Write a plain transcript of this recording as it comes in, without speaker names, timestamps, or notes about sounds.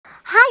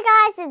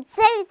Hi guys, it's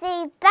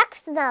Susie, back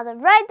to another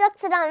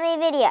Roblox Adopt Me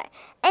video.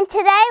 And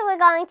today we're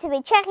going to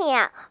be checking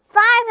out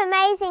 5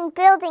 amazing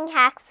building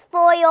hacks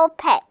for your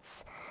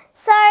pets.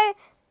 So,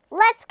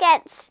 let's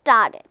get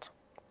started.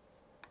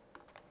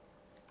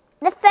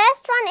 The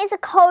first one is a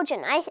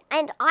cauldron,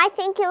 and I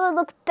think it will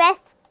look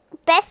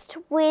best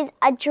with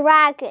a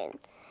dragon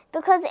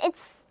because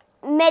it's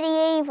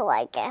medieval,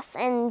 I guess,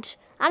 and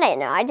I don't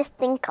know, I just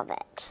think of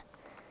it.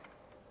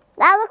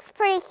 That looks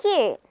pretty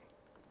cute.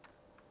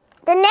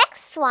 The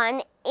next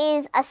one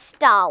is a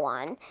star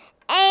one,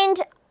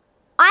 and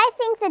I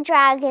think the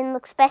dragon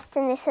looks best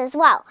in this as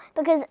well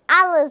because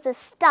Allah's a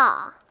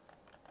star.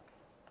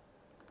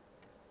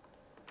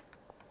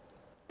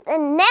 The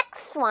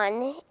next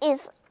one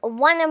is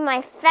one of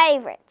my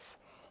favorites.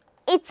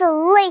 It's a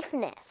leaf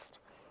nest,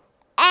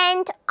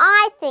 and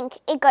I think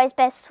it goes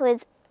best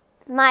with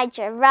my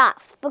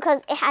giraffe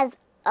because it has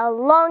a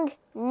long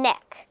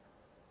neck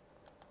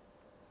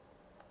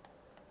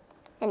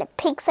and it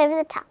peeks over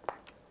the top.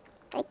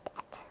 Like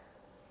that.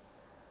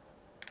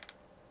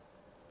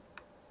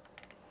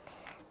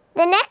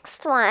 The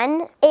next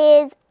one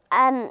is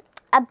a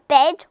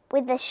bed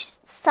with a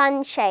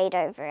sunshade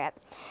over it.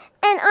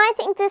 And I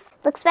think this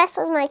looks best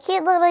with my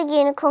cute little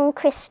unicorn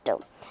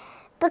Crystal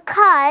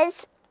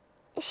because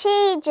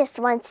she just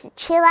wants to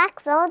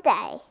chillax all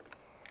day.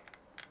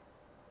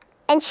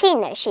 And she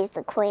knows she's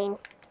the queen.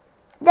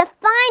 The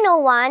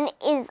final one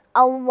is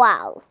a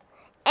well.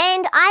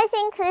 And I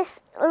think this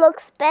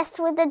looks best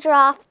with the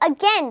giraffe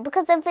again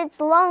because of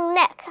its long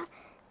neck.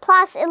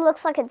 Plus, it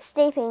looks like it's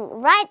steeping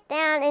right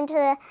down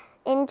into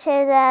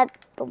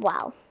the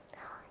well.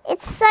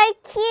 It's so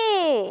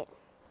cute.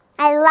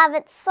 I love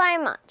it so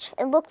much.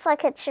 It looks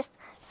like it's just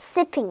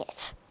sipping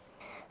it.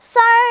 So,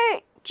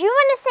 do you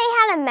want to see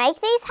how to make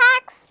these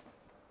hacks?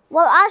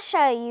 Well, I'll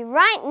show you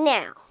right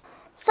now.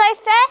 So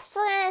first,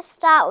 we're going to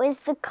start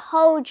with the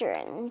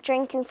cauldron,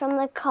 drinking from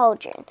the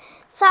cauldron.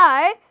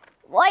 So,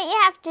 what you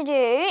have to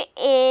do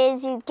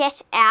is you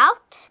get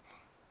out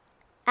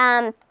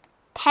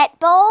pet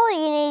bowl,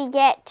 you need to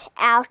get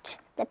out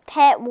the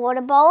pet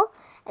water bowl,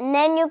 and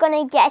then you're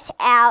going to get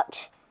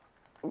out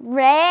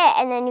rare,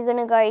 and then you're going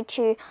to go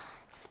to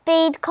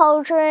speed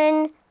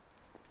cauldron,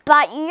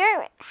 but you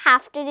don't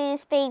have to do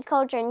speed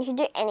cauldron, you can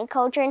do any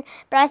cauldron,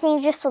 but I think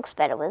it just looks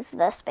better with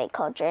the speed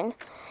cauldron.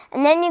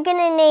 And then you're going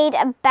to need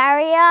a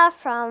barrier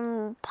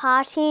from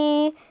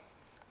party,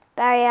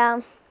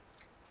 barrier.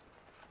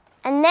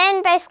 And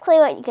then basically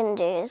what you're going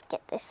to do is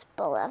get this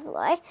ball out of the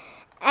way.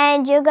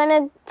 And you're going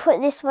to put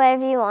this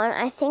wherever you want.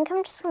 I think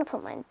I'm just going to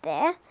put mine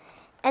there.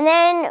 And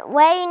then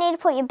where you need to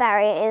put your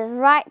barrier is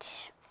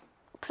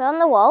put it on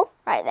the wall,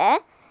 right there.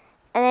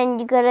 And then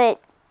you've got to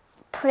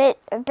put it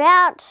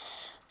about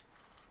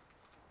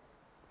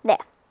there.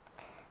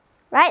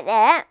 Right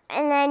there.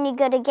 And then you've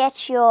got to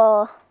get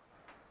your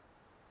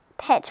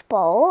pet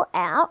bowl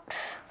out.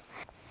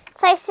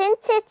 So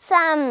since it's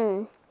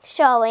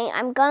showing,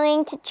 I'm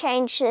going to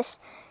change this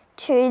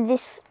to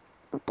this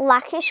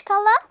blackish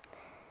color,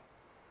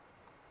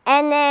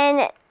 and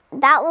then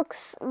that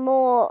looks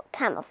more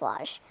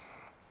camouflage.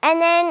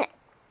 And then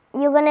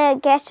you're gonna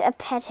get a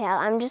pet out.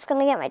 I'm just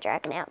gonna get my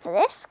dragon out for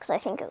this because I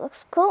think it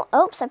looks cool.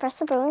 Oops, I pressed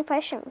the brewing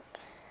potion.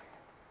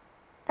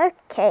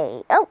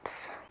 Okay,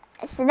 oops.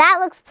 So that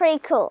looks pretty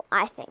cool,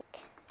 I think.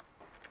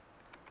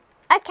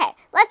 Okay,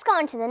 let's go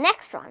on to the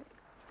next one.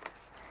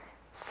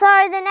 So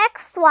the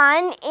next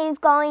one is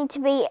going to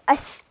be a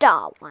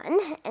star one,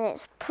 and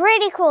it's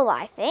pretty cool,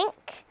 I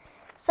think.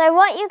 So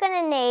what you're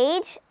going to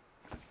need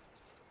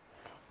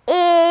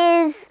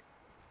is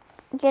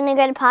you're going to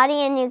go to party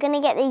and you're going to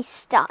get these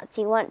stars.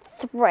 You want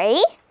 3.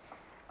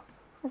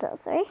 Is that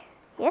 3?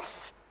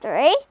 Yes,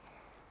 3.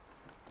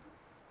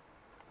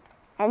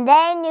 And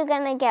then you're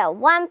going to get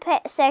 1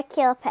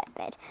 circular pet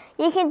bed.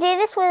 You can do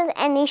this with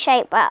any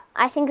shape, but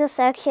I think the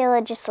circular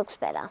just looks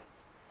better.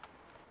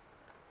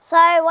 So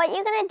what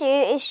you're going to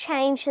do is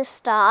change the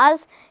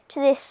stars to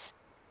this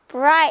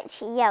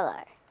bright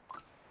yellow.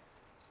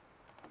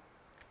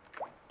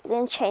 You're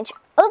going to change,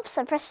 oops,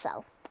 I pressed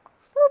sell.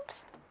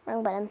 Oops,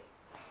 wrong button.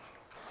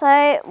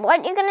 So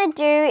what you're going to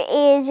do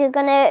is you're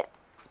going to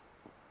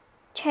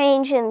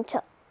change them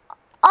to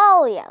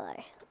all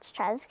yellow. Let's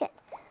try this again.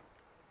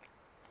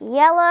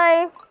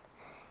 Yellow,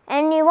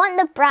 and you want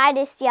the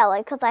brightest yellow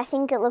because I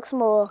think it looks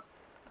more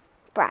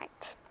bright.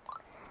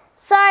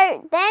 So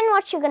then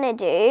what you're going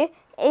to do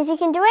is you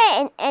can do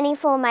it in any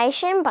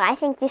formation, but I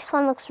think this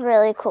one looks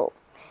really cool.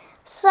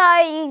 So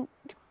you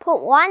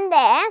put 1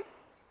 there,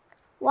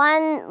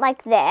 1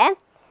 like there,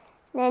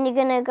 then you're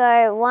going to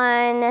go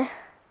 1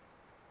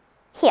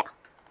 here.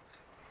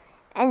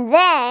 And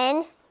then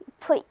you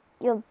put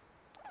your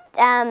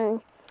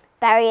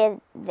barrier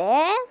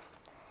there,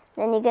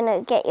 then you're going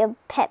to get your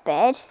pet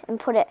bed and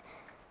put it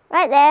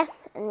right there,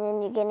 and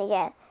then you're going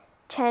to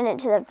turn it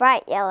to the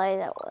bright yellow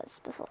that was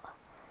before.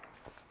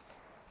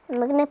 And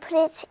we're going to put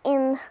it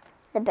in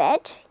the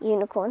bed,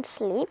 unicorn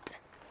sleep.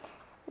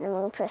 And then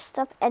we're going to press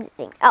stop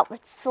editing. Oh,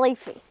 it's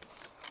sleepy.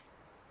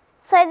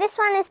 So this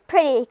one is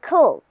pretty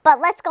cool, but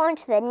let's go on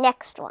to the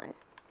next one.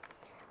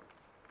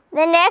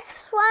 The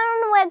next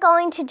one we're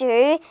going to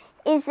do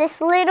is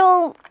this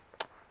little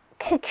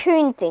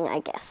cocoon thing, I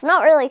guess.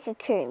 Not really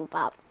cocoon,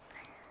 but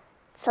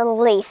it's a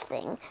leaf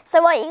thing.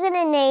 So what you're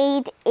going to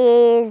need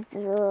is,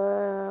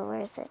 where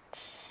is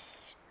it?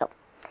 Oh.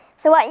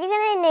 So what you're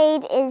going to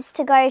need is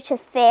to go to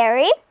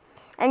Fairy,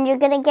 and you're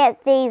going to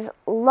get these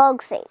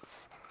log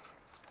seeds.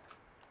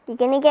 You're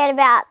going to get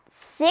about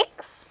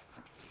 6.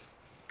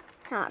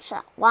 How much is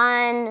that?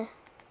 1,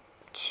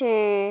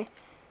 2,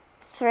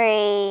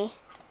 3,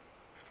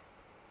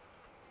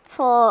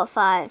 4,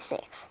 5,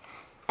 6.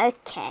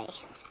 Okay.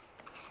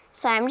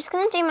 So I'm just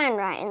going to do mine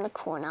right in the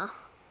corner.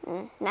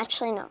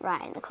 Naturally not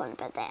right in the corner,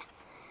 but there.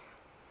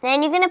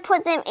 Then you're going to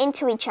put them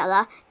into each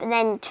other, but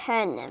then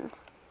turn them.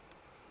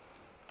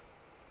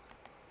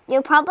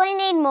 You'll probably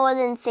need more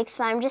than 6,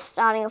 but I'm just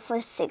starting off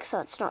with 6 so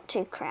it's not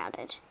too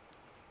crowded.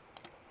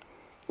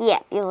 Yeah,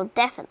 you'll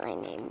definitely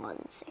need more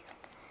than 6.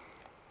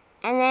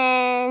 And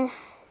then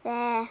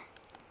there.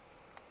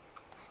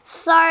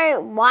 So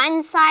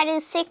one side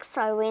is 6,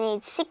 so we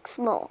need 6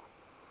 more.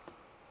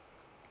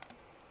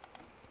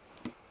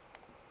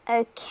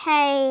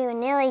 Okay, we're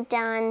nearly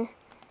done.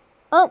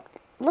 Oh,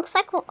 looks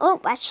like we're, oh,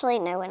 actually,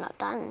 no, we're not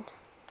done.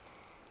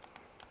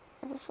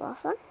 Is this the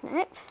last one?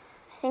 Nope.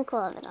 I think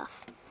we'll have it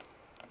off.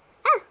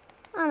 Ah,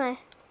 oh no.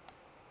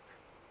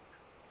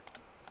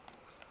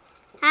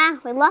 Ah,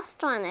 we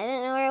lost one. I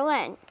don't know where it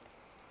went.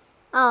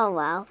 Oh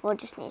well, we'll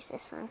just use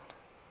this one.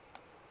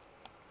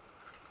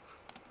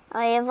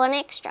 Oh, you have one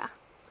extra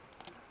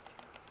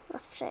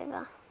left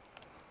over.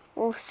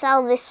 We'll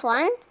sell this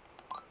one.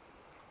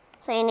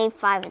 So you need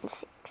 5 and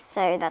 6,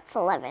 so that's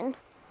 11.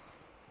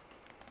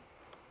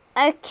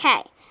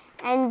 Okay,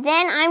 and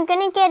then I'm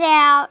gonna get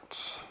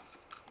out,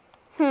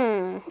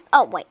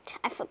 oh wait,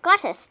 I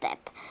forgot a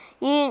step.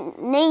 You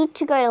need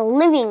to go to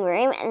living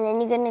room, and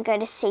then you're gonna go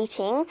to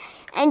seating.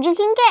 And you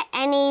can get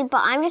any,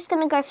 but I'm just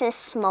gonna go for the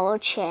smaller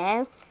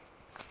chair,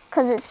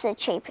 because it's the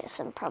cheapest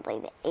and probably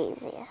the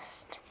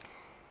easiest.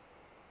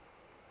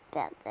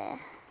 About there.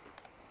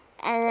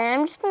 And then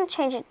I'm just gonna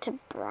change it to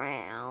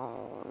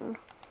brown,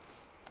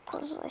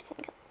 because I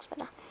think it looks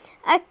better.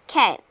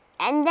 Okay,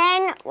 and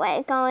then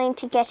we're going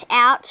to get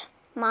out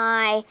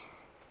my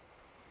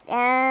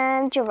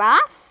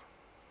giraffe.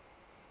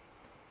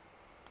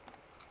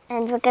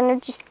 And we're going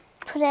to just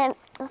put it,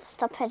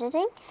 stop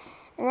editing.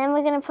 And then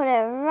we're going to put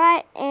it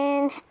right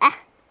in,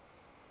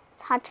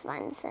 it's hard to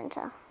find the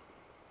center.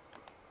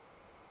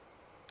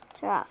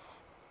 Giraffe.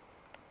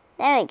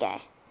 There we go.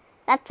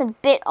 That's a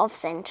bit off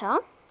center.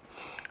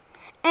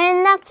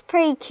 And that's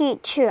pretty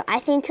cute too. I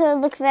think it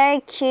would look very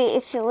cute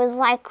if it was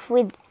like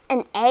with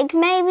an egg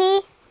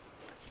maybe.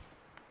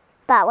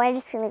 But we're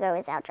just going to go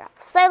with our giraffe.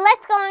 So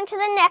let's go on to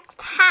the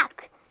next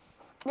hack.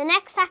 The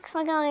next hack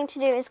we're going to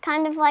do is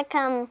kind of like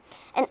an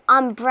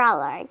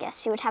umbrella, I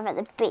guess you would have at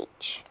the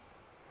beach.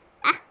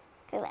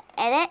 Go to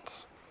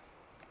edit.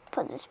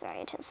 Put this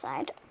barrier to the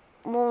side.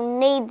 We'll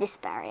need this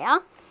barrier.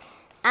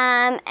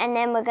 And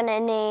then we're going to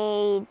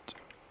need...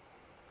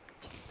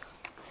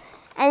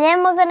 And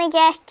then we're going to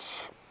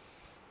get...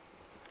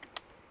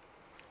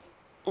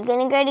 You're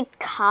going to go to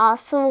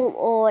castle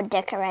or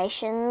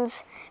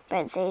decorations,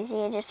 but it's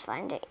easier, just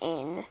find it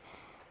in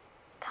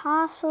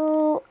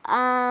castle.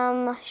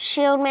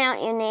 Shield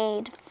mount, you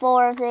need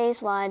 4 of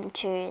these, 1,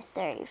 2,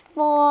 3,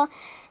 4.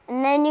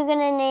 And then you're going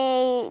to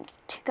need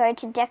to go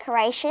to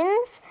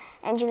decorations,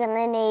 and you're going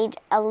to need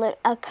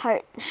a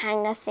coat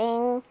hanger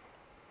thing,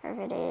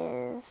 wherever it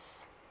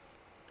is.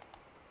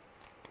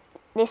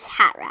 This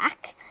hat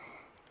rack.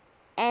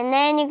 And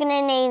then you're going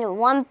to need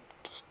 1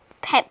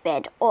 pet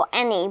bed, or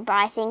any, but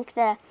I think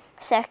the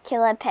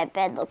circular pet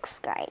bed looks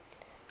great.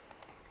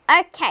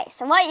 Okay,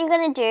 so what you're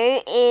going to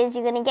do is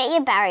you're going to get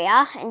your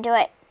barrier and do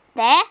it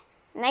there.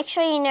 Make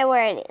sure you know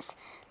where it is.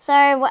 So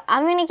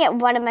I'm going to get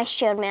one of my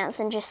shield mounts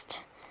and just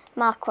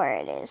mark where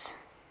it is.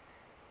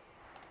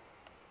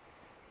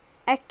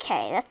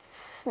 Okay,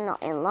 that's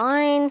not in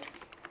line.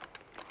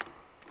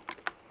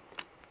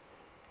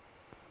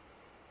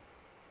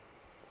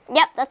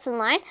 Yep, that's in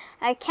line.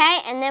 Okay,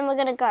 and then we're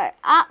going to go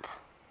up.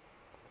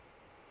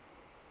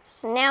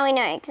 So now we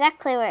know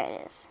exactly where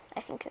it is. I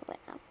think it went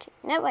up to...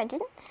 No, I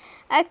didn't.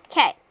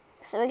 Okay,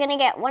 so we're going to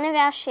get one of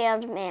our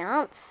shield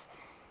mounts.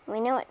 We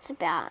know it's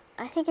about...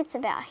 I think it's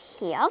about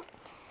here.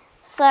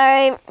 So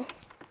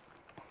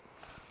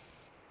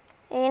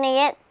you're going to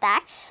get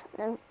that.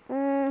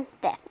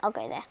 There, I'll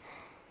go there.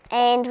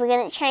 And we're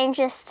going to change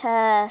this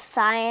to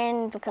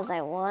cyan because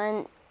I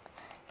want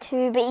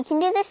to. But you can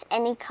do this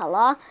any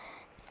colour.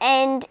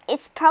 And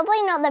it's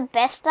probably not the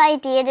best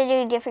idea to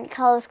do different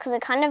colours because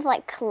it kind of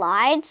like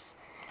collides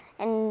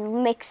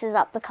and mixes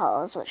up the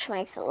colours, which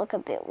makes it look a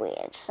bit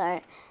weird. So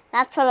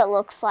that's what it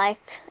looks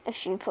like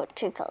if you put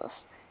 2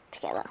 colours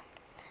together.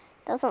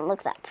 Doesn't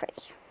look that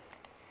pretty.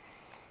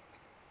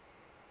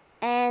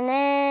 And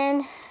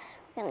then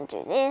we're going to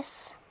do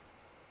this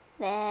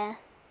there.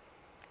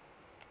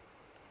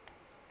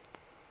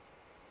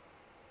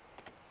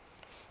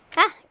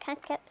 I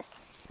can't get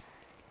this.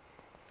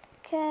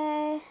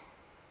 Okay.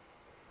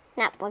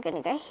 Now we're going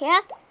to go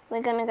here,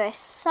 we're going to go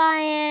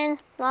cyan,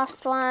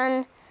 last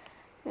one,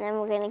 and then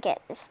we're going to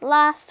get this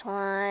last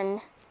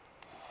one,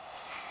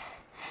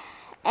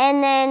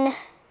 and then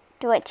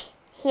do it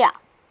here,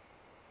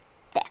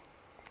 there.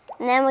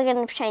 And then we're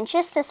going to change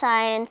this to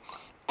cyan,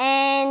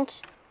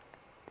 and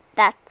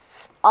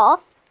that's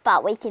off,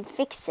 but we can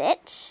fix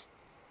it.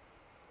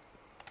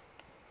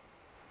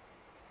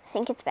 I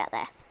think it's about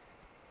there.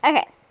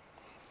 Okay,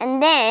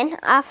 and then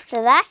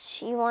after that,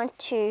 you want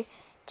to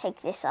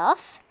take this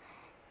off,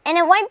 and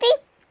it won't be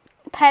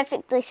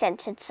perfectly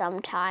centered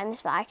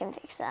sometimes, but I can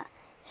fix that.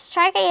 Just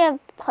try to get your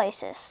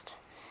closest.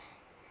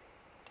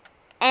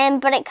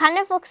 But it kind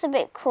of looks a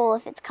bit cool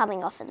if it's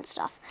coming off and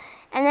stuff.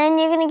 And then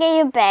you're going to get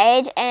your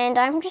beige, and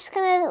I'm just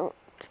going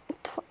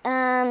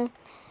to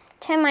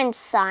turn mine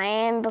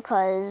cyan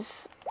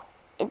because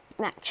it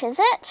matches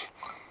it.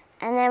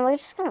 And then we're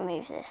just going to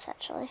move this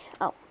actually.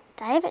 Oh,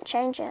 I haven't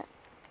changed it.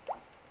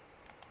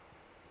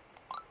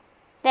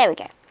 There we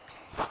go.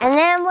 And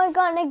then we're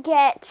going to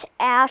get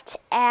out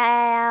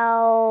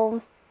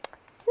our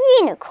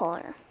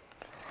unicorn.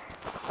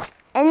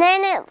 And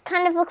then it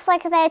kind of looks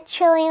like they're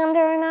chilling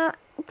under an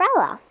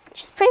umbrella,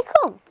 which is pretty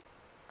cool.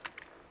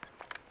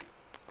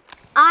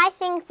 I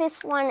think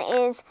this one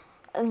is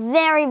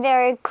very,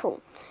 very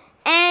cool.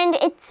 And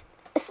it's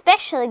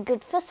especially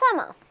good for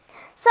summer.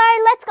 So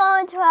let's go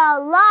into our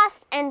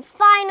last and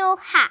final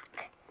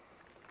hack.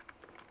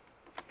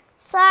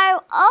 So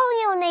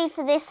all you'll need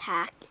for this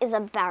hack is a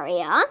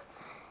barrier,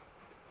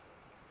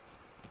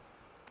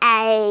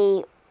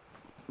 a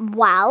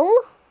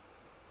well,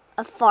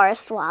 a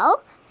forest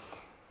well,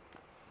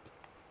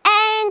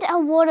 and a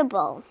water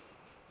bowl.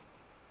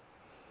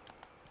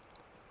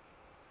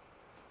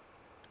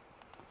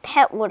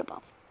 Pet water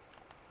bowl.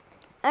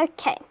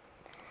 Okay,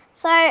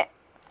 so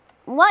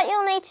what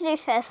you'll need to do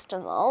first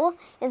of all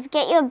is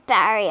get your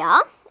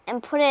barrier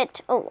and put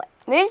it, oh wait,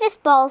 move this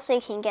bowl so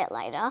you can get it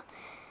later.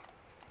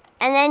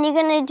 And then you're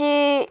going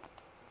to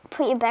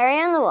put your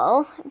barrier on the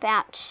wall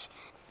about,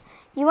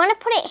 you want to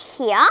put it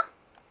here.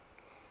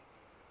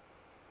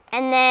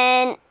 And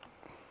then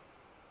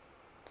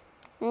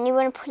you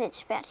want to put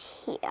it about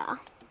here.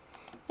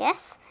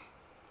 Yes?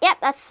 Yep,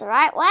 that's the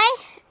right way.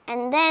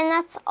 And then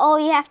that's all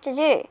you have to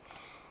do.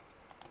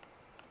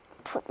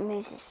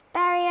 Move this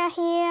barrier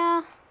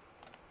here.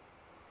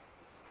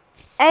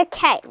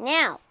 Okay,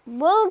 now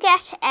we'll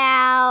get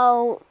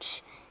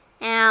out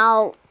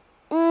our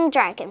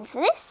dragon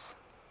for this.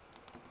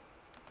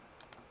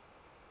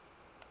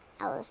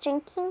 Ella's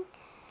drinking.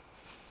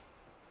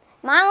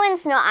 My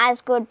one's not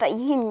as good, but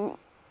you can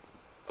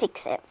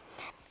fix it.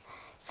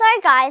 So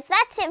guys,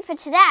 that's it for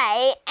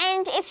today.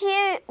 And if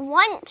you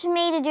want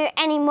me to do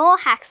any more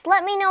hacks,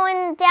 let me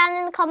know down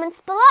in the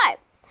comments below.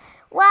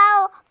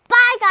 Well,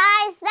 bye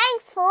guys.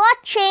 Thanks for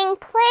watching.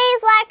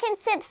 Please like and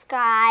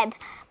subscribe.